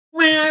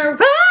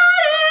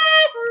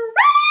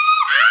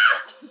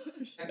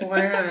Oh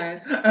my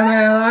god. Am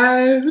I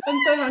alive? I'm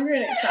so hungry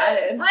and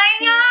excited. Oh my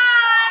god!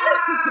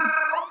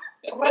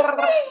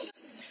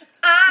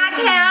 I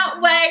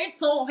can't wait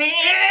to eat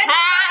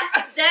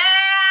pasta.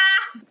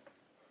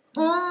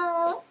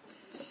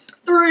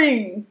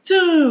 3,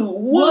 2,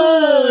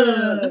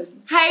 1.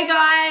 Hey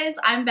guys,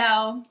 I'm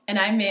Belle. And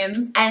I'm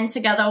Mim. And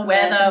together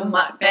we're the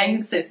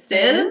Mukbang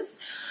sisters.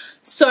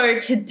 So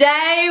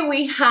today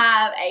we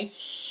have a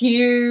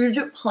huge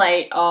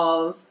plate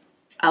of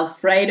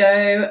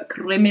Alfredo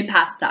creamy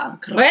pasta.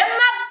 Crema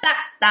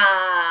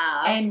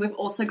pasta! And we've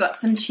also got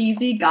some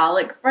cheesy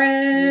garlic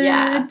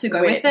bread to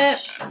go with it.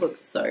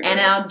 Looks so good. And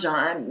our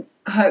giant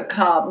Coke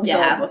cup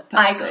filled with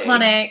Pepsi.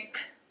 Iconic.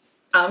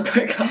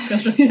 Coke cup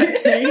filled with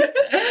Pepsi.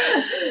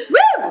 Woo!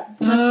 Let's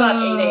start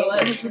eating.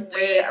 Let's do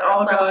it.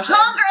 Oh gosh,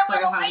 Hunger, I'm so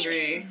little hungry.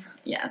 ladies.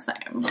 Yes, I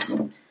am.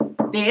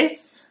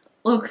 This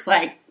looks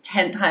like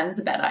 10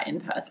 times better in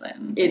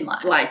person. In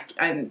life. Like,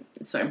 I'm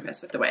so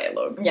impressed with the way it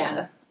looks.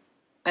 Yeah.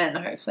 And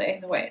hopefully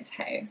the way it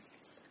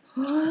tastes.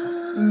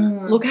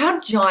 Look Look how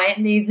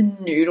giant these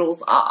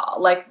noodles are.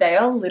 Like, they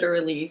are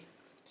literally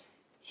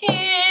huge.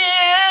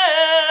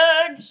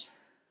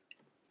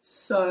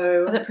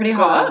 So Is it pretty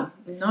hot?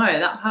 No,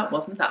 that part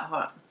wasn't that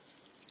hot.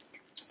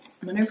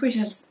 I wonder if we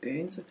should have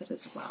spoons with it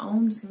as well.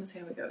 I'm just going to see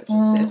how we go with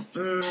this.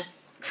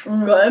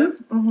 Good.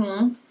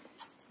 Mm-hmm.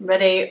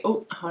 Ready?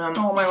 Oh, hold on.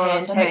 Oh my god,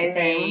 Hand that's amazing.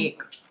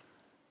 technique.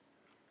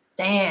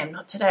 Damn,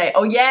 not today.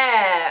 Oh,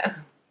 yeah.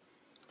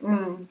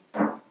 Mm.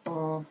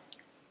 Oh.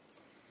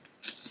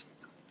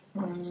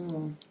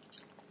 Mm.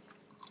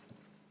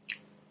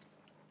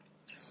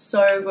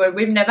 So good.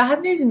 We've never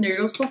had these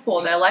noodles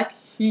before. They're like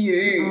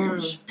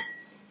huge.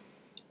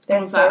 They're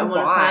Also, so I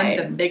want to find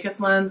the wide. biggest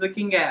ones we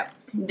can get.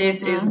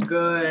 This is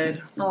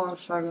good. Oh,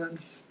 so good.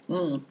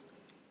 Mm.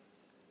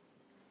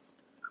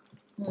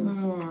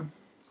 Mm.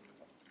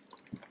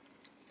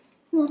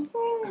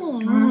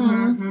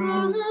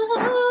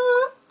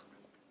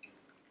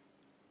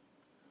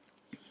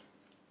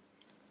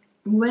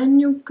 When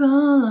you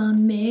call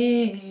on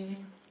me.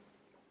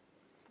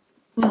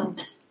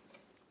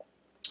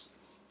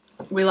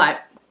 We went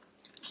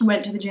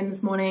to the gym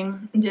this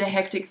morning and did a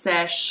hectic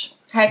sesh.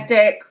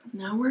 Hectic.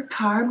 Now we're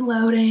carb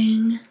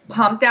loading.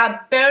 Pumped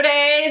out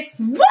booties.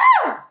 Woo!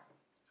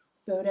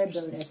 Booty,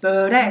 booty,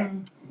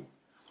 Booty.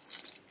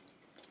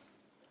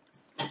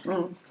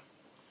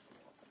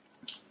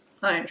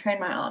 I don't train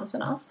my arms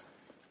enough,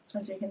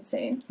 as you can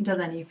see. Does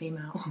any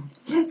female?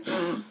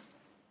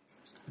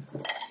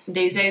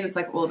 These days it's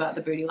like all about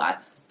the booty life.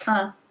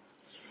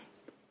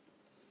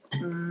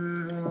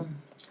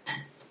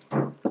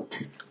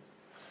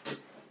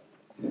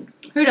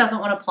 Who doesn't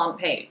want a plump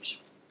peach?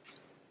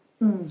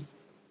 I know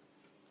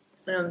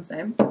what I'm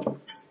saying.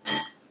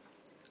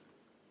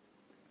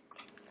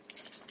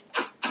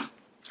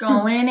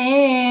 Going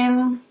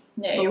in.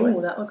 Yeah, you Oh,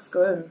 would. that looks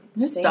good.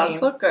 This Steamy.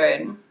 does look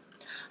good.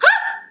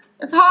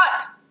 It's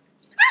hot.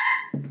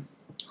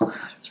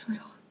 Oh, it's really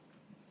hot.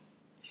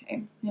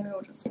 Okay, maybe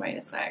we'll just wait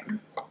a sec.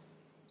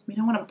 We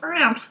don't want to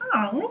burn our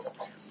tongues.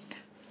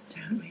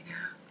 Don't we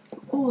now?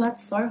 Oh,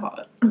 that's so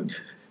hot.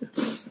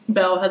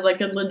 Belle has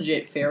like a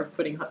legit fear of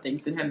putting hot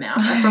things in her mouth.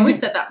 I've probably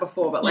said that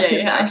before, but like Yeah,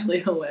 it's yeah. actually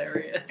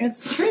hilarious.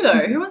 It's true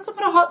though. Who wants to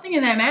put a hot thing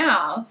in their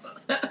mouth?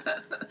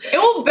 It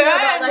will burn.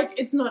 Yeah, but, like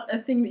it's not a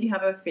thing that you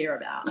have a fear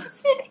about.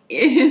 Yes, it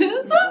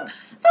is.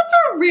 That's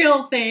a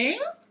real thing.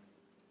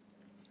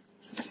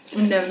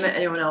 I've never met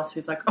anyone else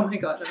who's like, oh my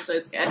god, I'm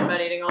so scared about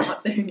eating a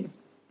hot thing.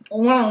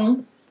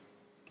 Well,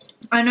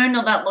 I know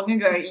not that long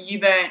ago you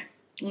burnt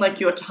like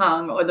your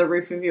tongue or the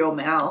roof of your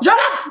mouth. Shut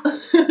up!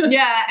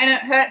 Yeah, and it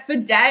hurt for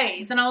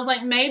days. And I was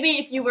like, maybe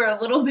if you were a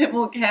little bit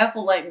more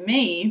careful like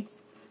me.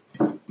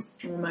 Oh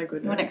my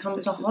goodness. When it comes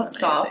this to is hot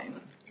stuff.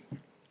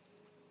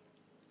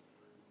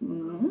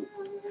 amazing.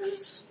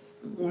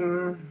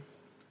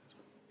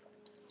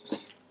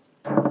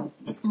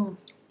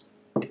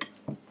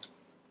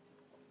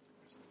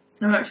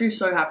 I'm actually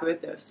so happy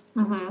with this.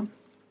 Mm-hmm. I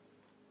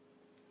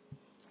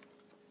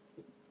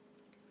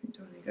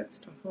don't want to get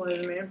stuff all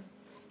over me.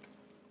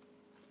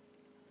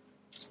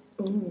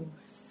 Ooh,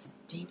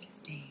 steamy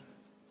steam.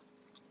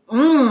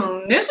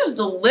 This is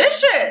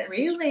delicious.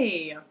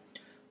 Really?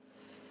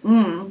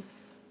 Because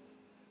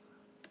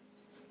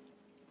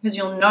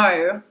you'll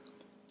know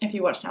if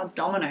you watched our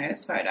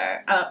Domino's photo.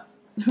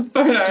 Just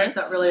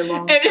that really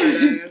long If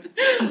you-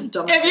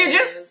 photo. If you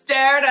just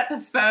stared at the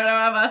photo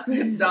of us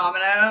with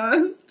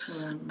Domino's.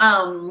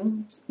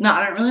 No,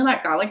 I don't really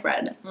like garlic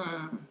bread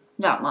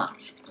that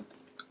much.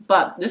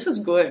 But this is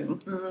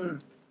good.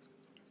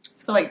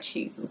 It's got like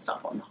cheese and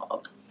stuff on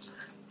top.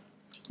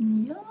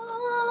 Yum.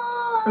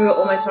 We were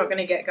almost not going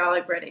to get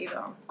garlic bread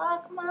either.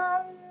 Fuck my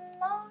life.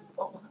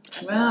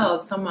 Well,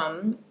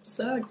 someone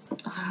sucks.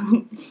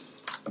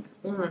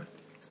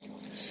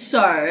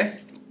 So,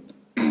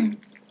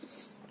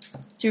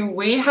 do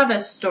we have a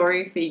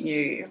story for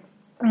you?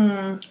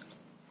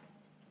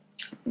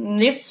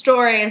 This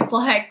story is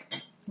like,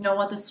 no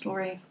other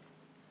story.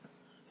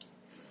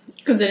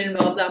 Because it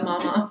involves our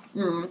mama.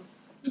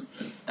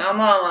 Our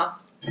mama.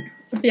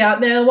 If you're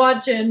out there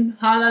watching,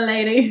 holla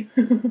lady.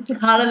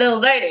 Holla little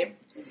lady.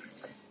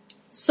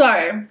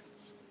 So,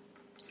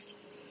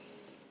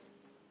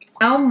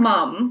 our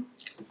mum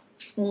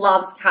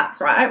loves cats,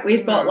 right?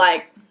 We've got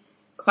like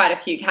quite a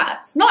few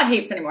cats. Not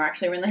heaps anymore,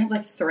 actually. We only have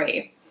like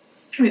 3.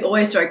 We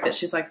always joke that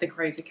she's like the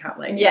crazy cat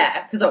lady.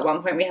 Yeah, because at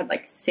one point we had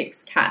like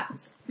 6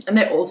 cats. And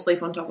they all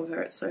sleep on top of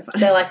her. It's so funny.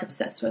 They're like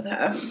obsessed with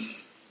her.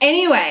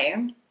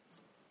 Anyway,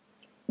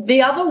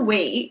 the other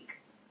week,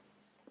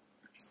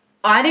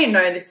 I didn't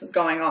know this was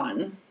going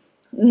on.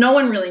 No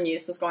one really knew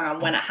this was going on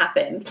when it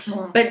happened.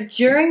 But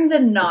during the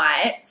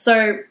night,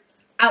 so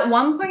at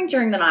one point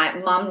during the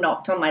night, Mum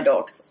knocked on my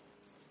door because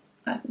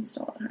I'm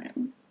still at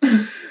home.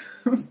 Can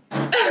we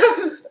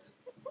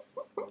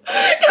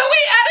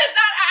edit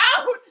that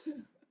out?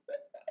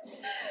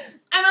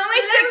 I'm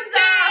only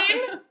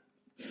 16,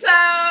 so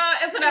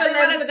it's what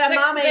everyone at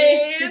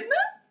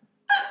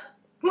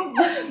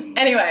 16.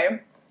 Anyway,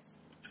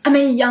 I'm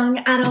a young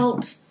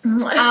adult.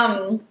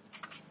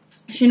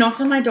 She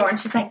knocked on my door and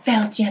she's like,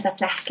 Belle, do you have a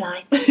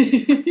flashlight?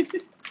 And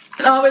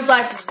I was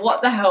like,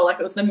 what the hell? Like,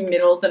 it was the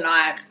middle of the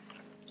night.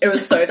 It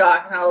was so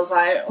dark and I was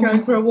like,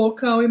 Going for a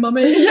walk, are we,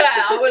 mummy?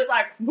 Yeah, I was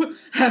like,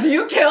 have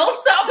you killed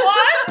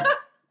someone?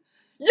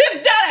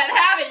 You've done it,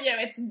 haven't you?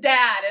 It's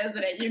Dad,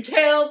 isn't it? You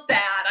killed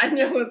Dad. I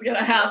knew it was going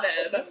to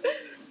happen.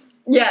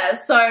 Yeah,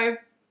 so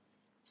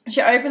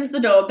she opens the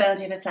door. Belle,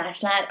 do you have a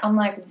flashlight? I'm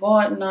like,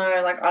 what?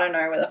 No, like, I don't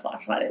know where the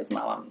flashlight is.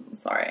 No, I'm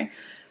sorry.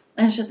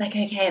 And she's like,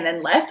 okay, and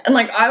then left. And,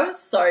 like, I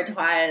was so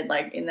tired,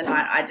 like, in the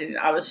night.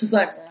 I was just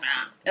like,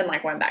 nah, and,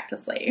 like, went back to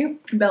sleep.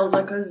 Belle's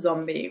like a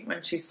zombie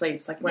when she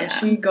sleeps. Like, when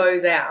she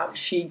goes out,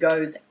 she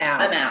goes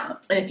out. I'm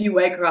out. And if you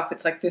wake her up,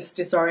 it's like this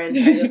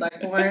disorientated,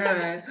 like, where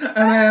am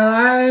I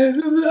alive?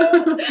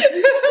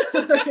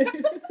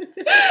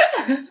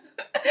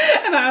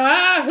 Am I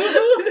alive?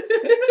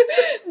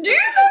 Do you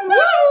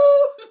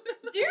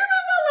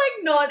remember, like,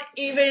 not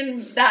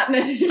even that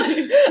many?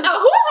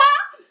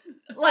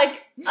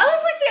 Like, I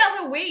was like the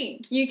other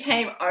week, you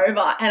came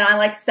over and I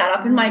like sat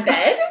up in my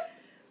bed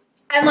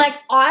and like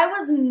I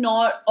was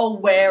not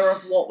aware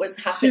of what was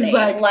happening. She's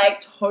like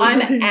totally.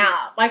 I'm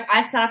out. Like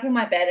I sat up in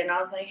my bed and I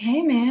was like,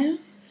 hey man.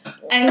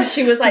 And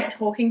she was like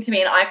talking to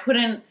me and I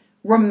couldn't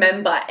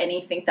remember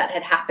anything that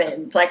had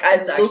happened. Like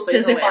I looked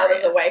as if I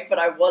was awake, but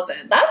I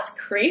wasn't. That's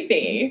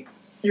creepy.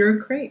 You're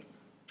a creep.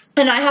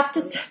 And I have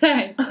to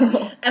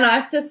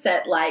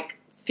set like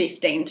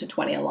 15 to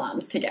 20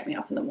 alarms to get me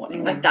up in the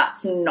morning. Like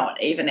that's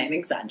not even an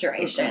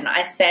exaggeration.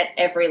 I set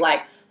every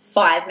like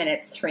 5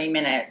 minutes, 3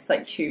 minutes,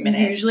 like 2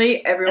 minutes.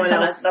 Usually everyone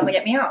else doesn't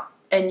get me up.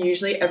 And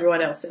usually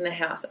everyone else in the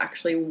house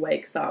actually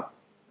wakes up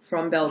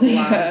from Belle's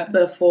alarm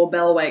before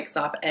Belle wakes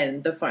up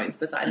and the phone's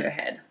beside her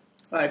head.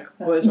 Like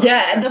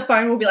and the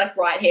phone will be like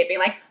right here being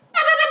like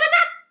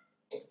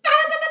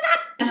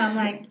and I'm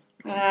like,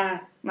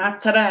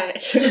 not today.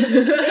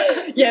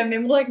 Yeah,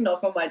 Mim will like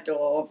knock on my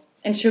door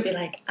and she'll be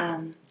like,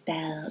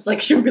 Belle.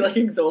 Like, she'll be, like,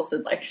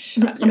 exhausted. Like,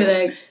 shut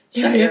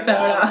your phone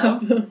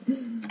off.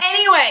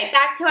 Anyway,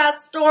 back to our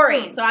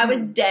story. So I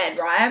was dead,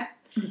 right?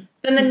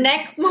 Then the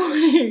next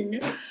morning,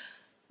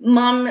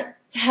 Mum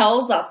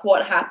tells us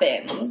what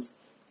happens.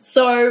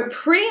 So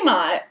pretty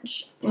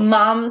much,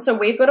 so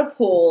we've got a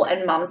pool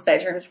and Mum's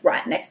bedroom's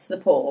right next to the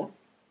pool.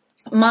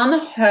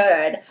 Mum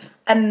heard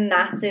a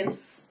massive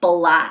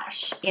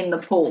splash in the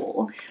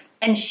pool.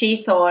 And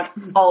she thought,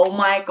 oh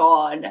my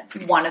God,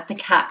 one of the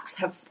cats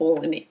have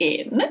fallen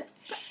in.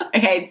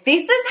 Okay,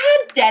 this is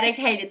how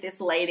dedicated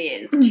this lady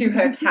is to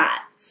her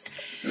cats.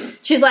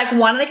 She's like,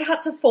 one of the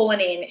cats have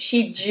fallen in.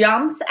 She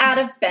jumps out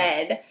of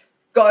bed,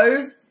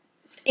 goes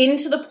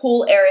into the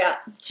pool area,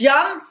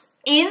 jumps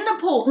in the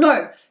pool.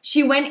 No,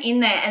 she went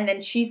in there and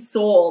then she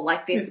saw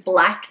like this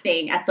black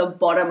thing at the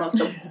bottom of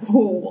the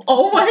pool.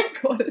 Oh my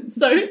God, it's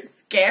so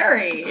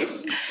scary.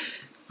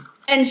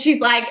 And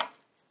she's like,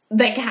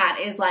 the cat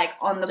is like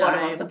on the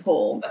bottom of the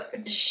pool.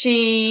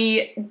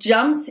 She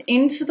jumps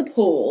into the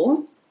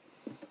pool,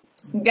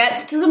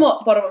 gets to the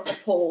bottom of the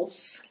pool,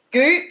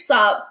 scoops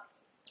up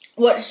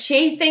what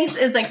she thinks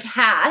is a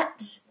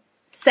cat,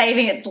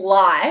 saving its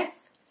life.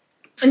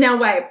 Now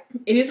wait,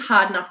 it is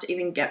hard enough to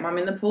even get Mum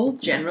in the pool,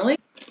 generally.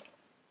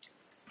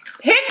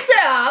 Picks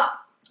it up.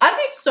 I'd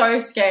be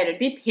so scared. It'd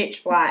be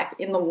pitch black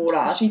in the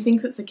water. She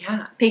thinks it's a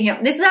cat. Picking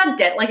up. This is how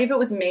dead. Like if it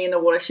was me in the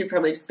water, she'd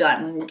probably just be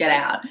like, "Get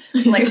out."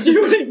 Like she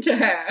wouldn't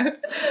care.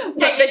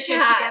 Get your shit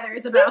together,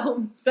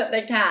 Isabel. But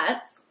the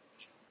cat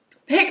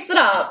picks it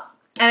up,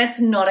 and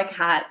it's not a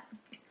cat.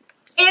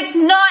 It's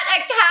not a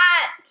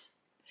cat.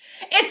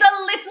 It's a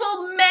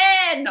little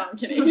man. No, I'm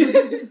kidding.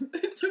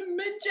 It's a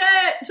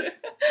midget. It's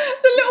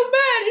a little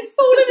man. He's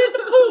fallen in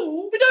the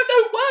pool. We don't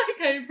know where he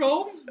came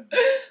from.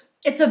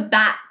 It's a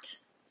bat.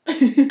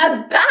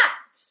 A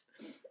bat.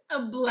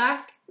 A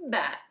black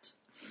bat.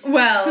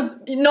 Well,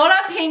 not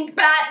a pink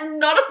bat,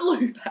 not a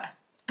blue bat.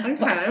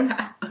 Okay.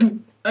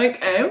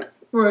 Okay.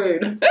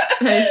 Rude.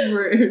 That's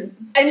rude.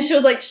 And she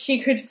was like, she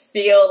could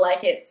feel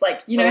like it's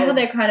like, you know how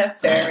they're kind of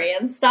furry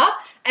and stuff?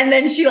 And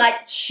then she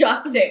like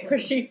chucked it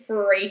because she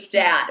freaked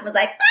out and was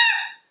like,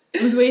 ah!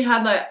 Because we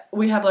have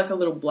like a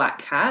little black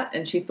cat,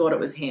 and she thought it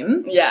was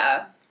him.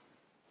 Yeah.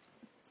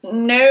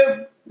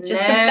 Nope.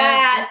 Just a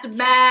bat. Just a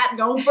bat.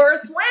 Going for a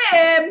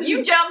swim.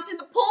 You jumped in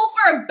the pool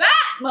for a bat,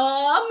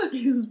 Mom.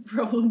 He was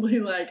probably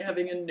like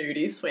having a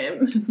nudie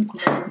swim.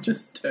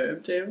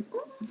 Disturbed him.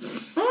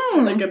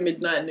 Like a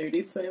midnight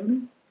nudie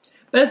swim.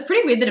 But it's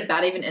pretty weird that a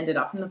bat even ended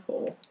up in the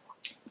pool.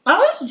 I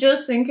was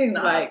just thinking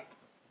that. Like,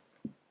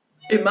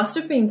 it must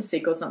have been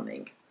sick or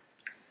something.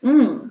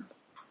 And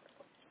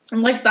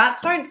like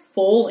bats don't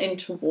fall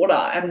into water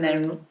and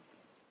then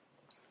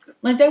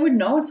like they would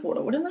know it's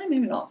water, wouldn't they?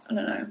 Maybe not. I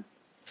don't know.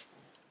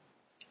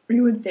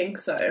 You would think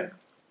so.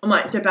 I'm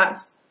like, do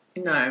bats?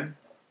 No,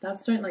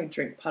 bats don't like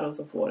drink puddles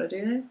of water,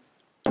 do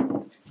they?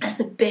 That's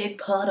a big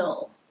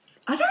puddle.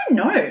 I don't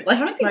know. Like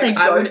I don't think Like,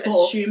 they I go would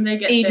for assume they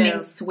get evening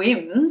their,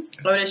 swims.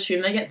 I would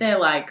assume they get their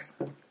like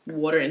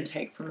water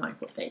intake from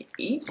like what they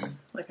eat.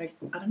 Like I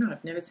don't know.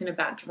 I've never seen a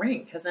bat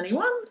drink. Has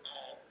anyone?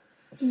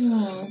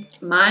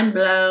 Mind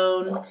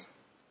blown.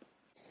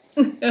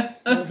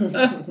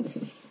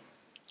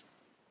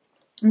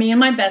 Me and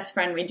my best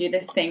friend, we do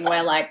this thing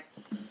where like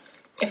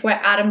if we're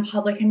out in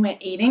public and we're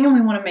eating and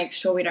we want to make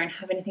sure we don't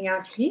have anything in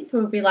our teeth,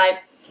 we'll be like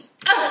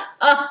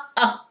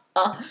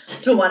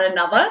to one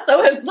another.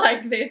 So it's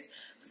like this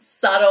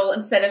subtle,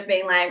 instead of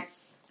being like,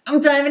 I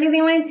don't have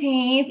anything in my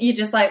teeth, you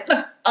just like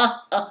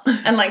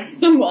and like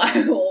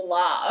smile or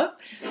laugh.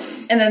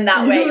 And then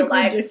that way you're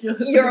like,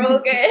 ridiculous. You're all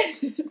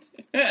good.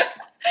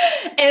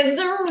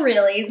 It's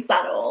really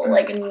subtle.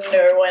 Like no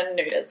one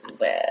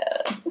notices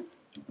it.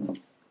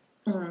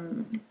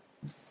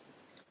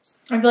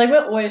 I feel like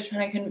we're always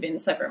trying to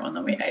convince everyone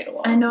that we ate a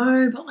lot. I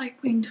know, but like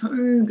we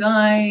do,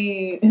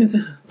 guys.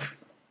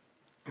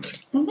 I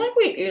feel like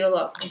we eat a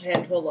lot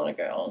compared to a lot of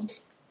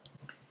girls.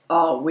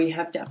 Oh, we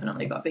have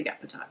definitely got big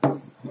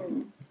appetites.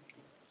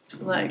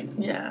 Like,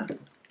 yeah,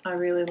 I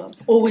really love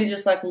food. Or we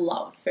just like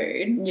love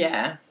food.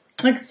 Yeah.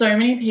 Like so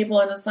many people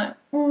are just like,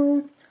 I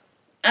don't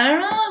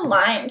really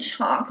like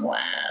chocolate.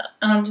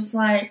 And I'm just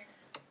like,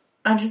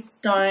 I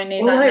just don't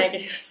need that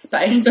negative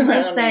space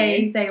around me.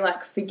 Say they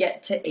like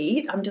forget to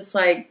eat. I'm just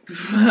like,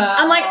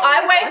 I'm like,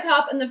 I wake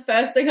up and the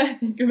first thing I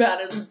think about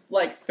is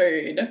like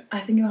food. I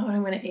think about what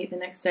I'm going to eat the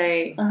next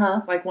day.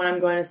 Like when I'm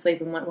going to sleep,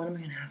 I'm like, what am I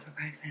going to have for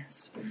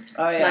breakfast?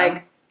 Oh yeah.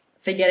 Like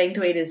forgetting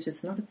to eat is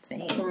just not a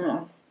thing.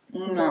 No.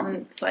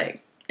 It's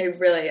like, I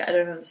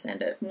don't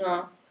understand it.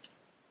 No.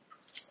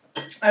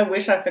 I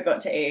wish I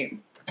forgot to eat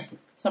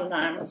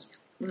sometimes.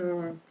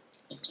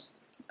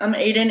 I'm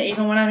eating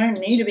even when I don't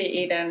need to be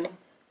eating.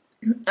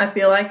 I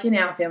feel like in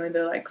our family,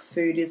 the like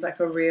food is like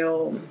a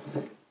real,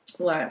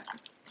 like,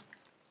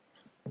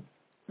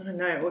 I don't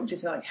know, what would you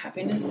say, like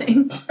happiness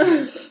thing?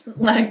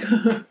 Like,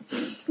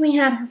 we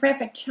had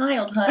horrific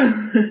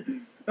childhoods.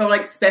 Or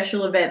like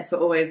special events were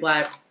always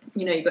like,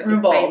 you know, you got your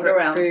revolved favorite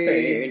around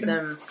foods,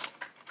 food.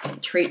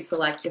 Treats were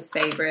like your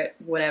favorite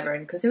whatever,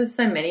 and because there was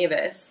so many of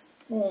us,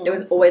 there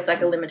was always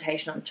like a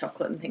limitation on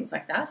chocolate and things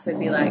like that. So it'd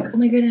be like, oh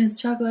my goodness,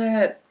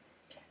 chocolate.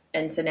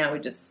 And so now we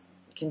just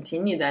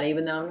continue that,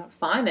 even though I'm not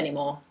 5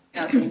 anymore.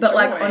 But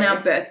like on our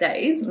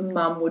birthdays,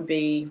 Mum would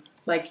be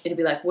like, it'd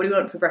be like, what do you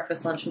want for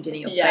breakfast, lunch, and dinner?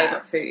 Your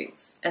favorite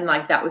foods. And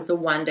like that was the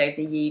one day of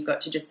the year you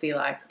got to just be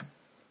like,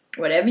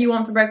 whatever you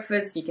want for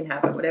breakfast, you can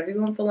have it. Whatever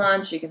you want for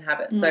lunch, you can have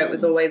it. So it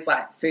was always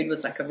like, food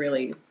was like a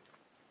really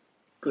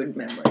good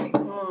memory.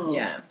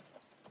 Yeah.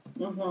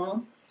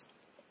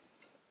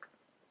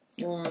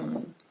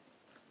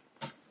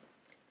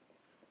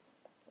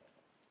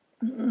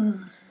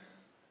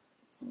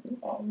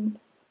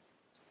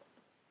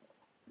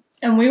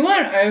 And we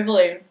weren't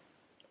overly.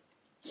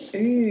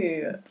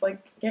 Ooh, like,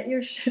 get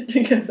your shit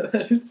together.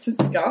 That is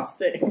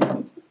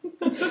disgusting.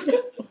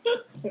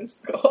 Oh,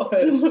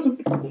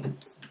 God.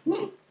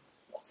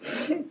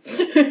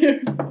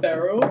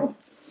 Feral.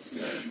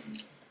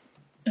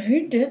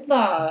 Who did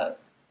that?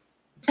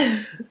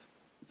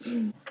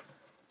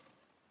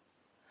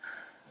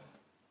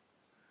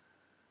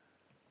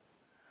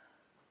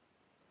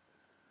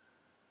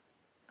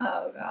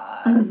 Oh,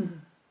 God.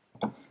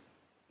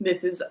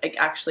 This is like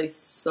actually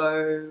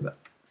so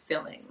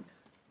filling.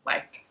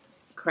 Like,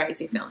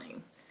 crazy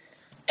filling.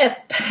 It's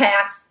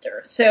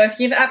pasta. So if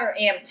you've ever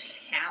eaten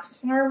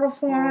pasta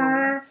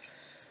before,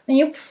 then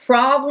you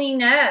probably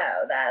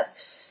know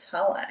that's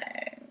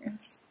filling.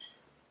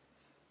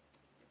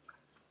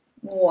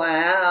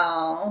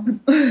 Wow.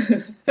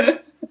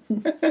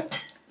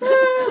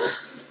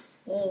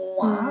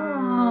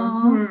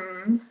 Wow.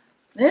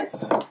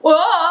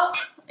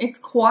 It's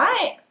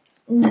quite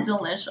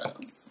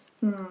delicious.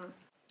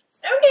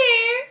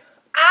 Okay.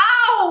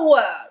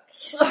 Ow!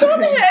 Stop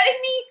hurting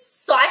me,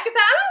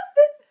 psychopath!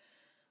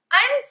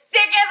 I'm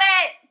sick of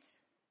it!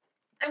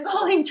 I'm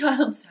calling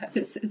child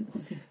services.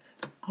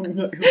 I'm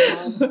not your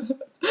mum.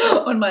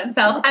 On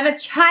myself. I'm a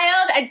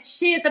child and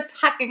she is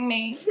attacking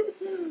me.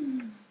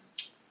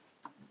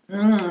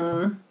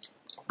 Well,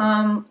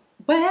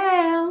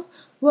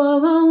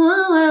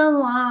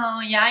 whoa.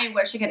 Yeah, you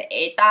wish you could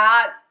eat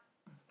that?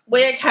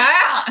 We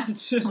can't.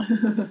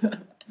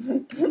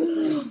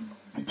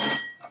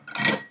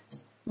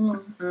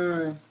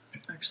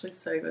 actually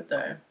so good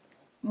though.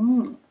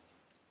 Mm.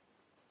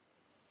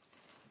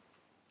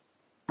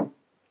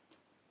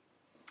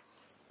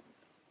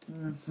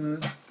 Mm-hmm.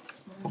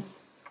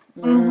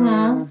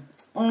 Mm-hmm.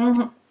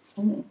 Mm-hmm.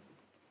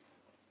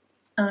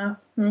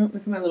 Look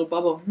at my little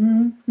bubble.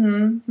 Wow.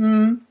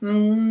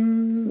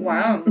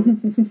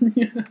 Look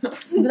at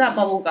that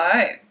bubble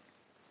go.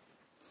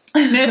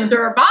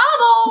 Mr.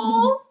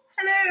 Bubble!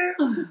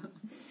 Hello.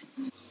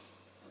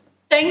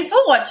 Thanks for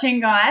watching,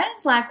 guys.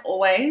 Like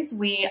always,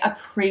 we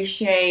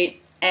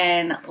appreciate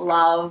and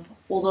love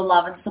all the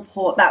love and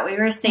support that we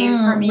receive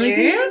from We're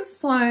you. getting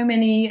so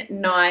many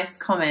nice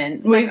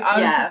comments. I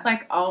was just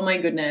like, oh my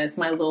goodness,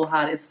 my little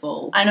heart is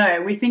full. I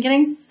know, we've been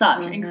getting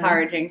such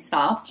encouraging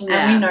stuff,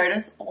 and we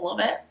notice all of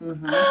it.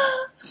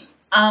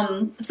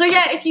 So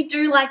yeah, if you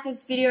do like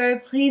this video,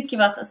 please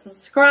give us a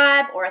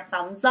subscribe or a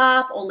thumbs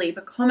up or leave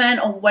a comment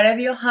or whatever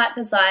your heart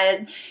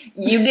desires.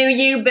 You do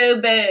you,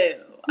 boo-boo.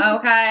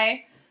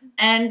 Okay?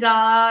 And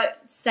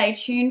stay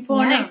tuned for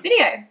our next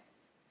video.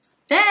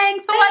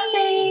 Thanks for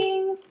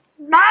watching.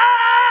 Bye!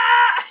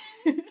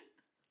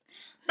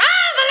 Bye,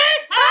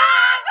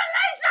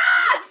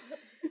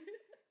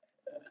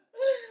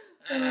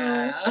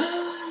 Felicia!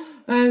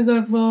 I'm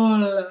so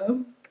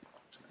full.